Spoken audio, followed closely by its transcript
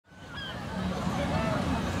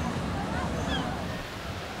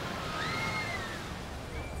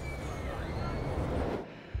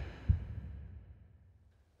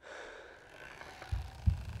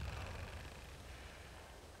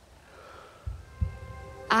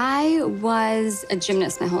I was a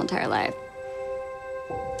gymnast my whole entire life.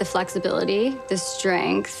 The flexibility, the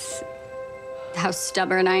strength, how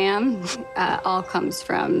stubborn I am, all comes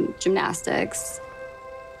from gymnastics.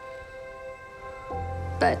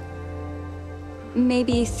 But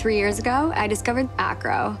maybe 3 years ago, I discovered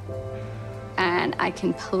acro, and I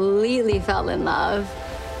completely fell in love.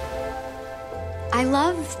 I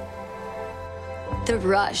love the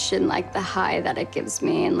rush and like the high that it gives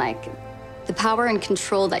me, and like the power and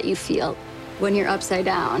control that you feel when you're upside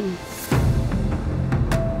down.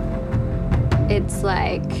 It's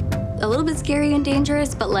like a little bit scary and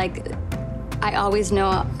dangerous, but like I always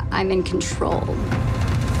know I'm in control.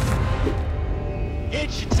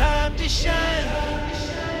 It's your time to shine.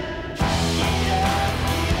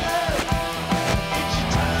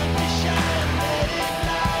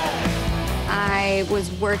 I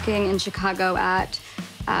was working in Chicago at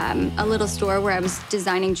a little store where I was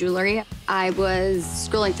designing jewelry. I was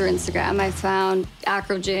scrolling through Instagram. I found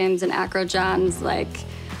Acro James and Acro John's like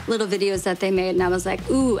little videos that they made, and I was like,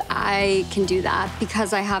 ooh, I can do that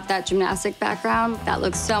because I have that gymnastic background. That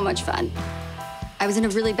looks so much fun. I was in a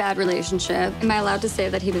really bad relationship. Am I allowed to say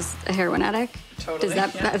that he was a heroin addict? Totally.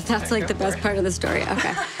 That's like the best part of the story.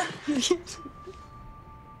 Okay.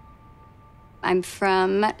 I'm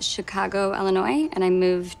from Chicago, Illinois, and I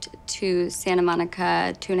moved to Santa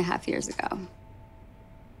Monica 2.5 years ago.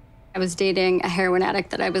 I was dating a heroin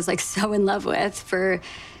addict that I was like so in love with for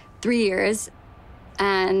 3 years.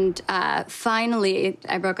 And finally,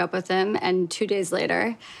 I broke up with him, and 2 days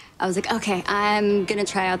later, I was like, okay, I'm gonna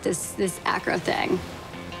try out this acro thing.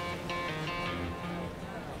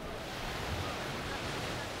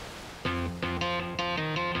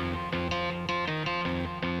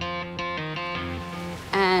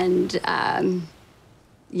 And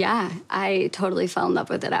yeah, I totally fell in love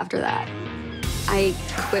with it after that. I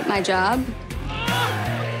quit my job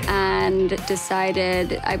and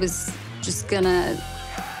decided I was just gonna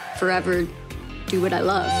forever do what I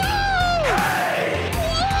love.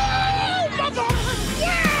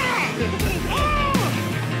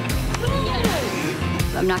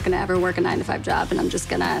 I'm not gonna ever work a 9-to-5 job, and I'm just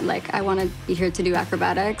gonna, like, I wanna be here to do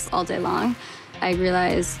acrobatics all day long. I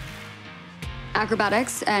realized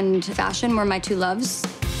acrobatics and fashion were my two loves.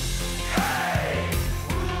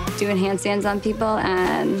 Doing handstands on people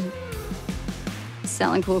and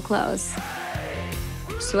selling cool clothes.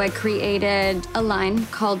 So I created a line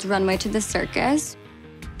called Runway to the Circus.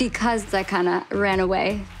 Because I kind of ran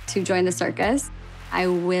away to join the circus, I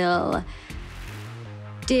will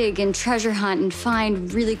dig and treasure hunt and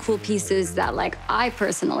find really cool pieces that like I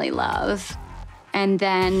personally love. And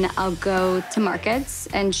then I'll go to markets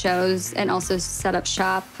and shows and also set up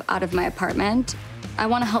shop out of my apartment. I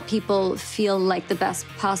want to help people feel like the best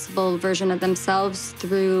possible version of themselves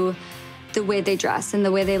through the way they dress and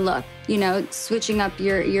the way they look. You know, switching up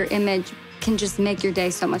your image can just make your day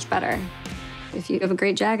so much better if you have a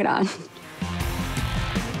great jacket on.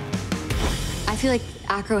 I feel like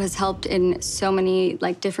acro has helped in so many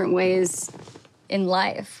like different ways in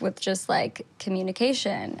life with just like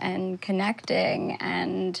communication and connecting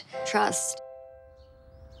and trust.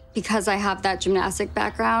 Because I have that gymnastic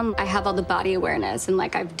background, I have all the body awareness and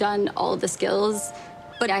like I've done all the skills,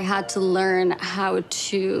 but I had to learn how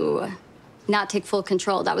to not take full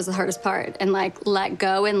control. That was the hardest part. And like let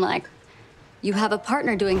go, and like you have a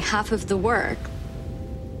partner doing half of the work.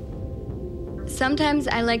 Sometimes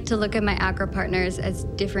I like to look at my acro partners as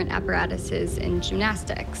different apparatuses in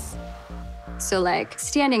gymnastics. So like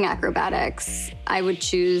standing acrobatics, I would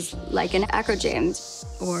choose like an Acro James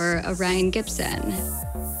or a Ryan Gibson.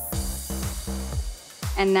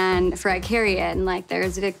 And then for I carry it, and like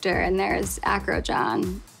there's Victor and there's Acro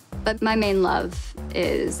John. But my main love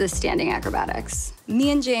is the standing acrobatics.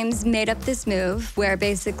 Me and James made up this move where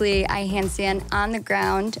basically I handstand on the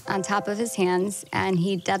ground on top of his hands, and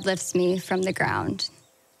he deadlifts me from the ground.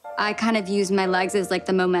 I kind of use my legs as like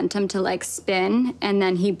the momentum to like spin, and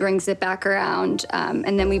then he brings it back around,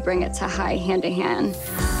 and then we bring it to high hand to hand.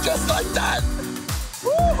 Just like that!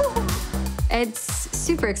 Woo! It's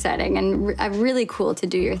super exciting and really cool to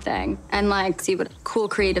do your thing and like see what cool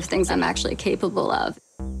creative things I'm actually capable of.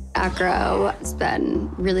 Acro has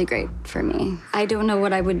been really great for me. I don't know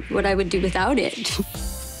what I would do without it.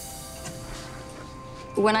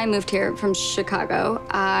 When I moved here from Chicago,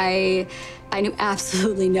 I knew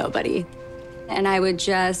absolutely nobody. And I would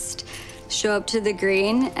just show up to the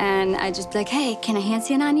green and I'd just be like, hey, can I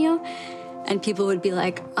handstand on you? And people would be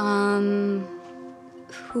like,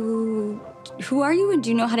 who are you and do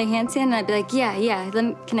you know how to handstand? And I'd be like, yeah,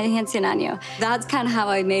 can I handstand on you? That's kind of how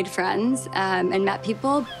I made friends and met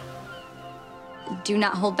people. Do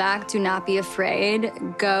not hold back, do not be afraid.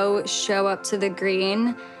 Go show up to the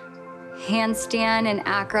green, handstand and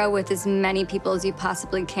acro with as many people as you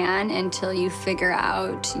possibly can until you figure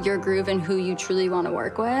out your groove and who you truly want to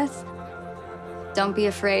work with. Don't be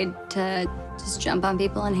afraid to just jump on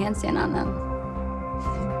people and handstand on them.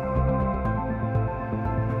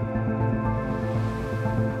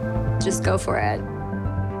 Just go for it.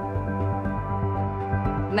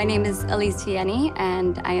 My name is Elyse Vieni,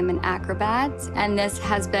 and I am an acrobat, and this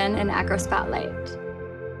has been an Acro Spotlight.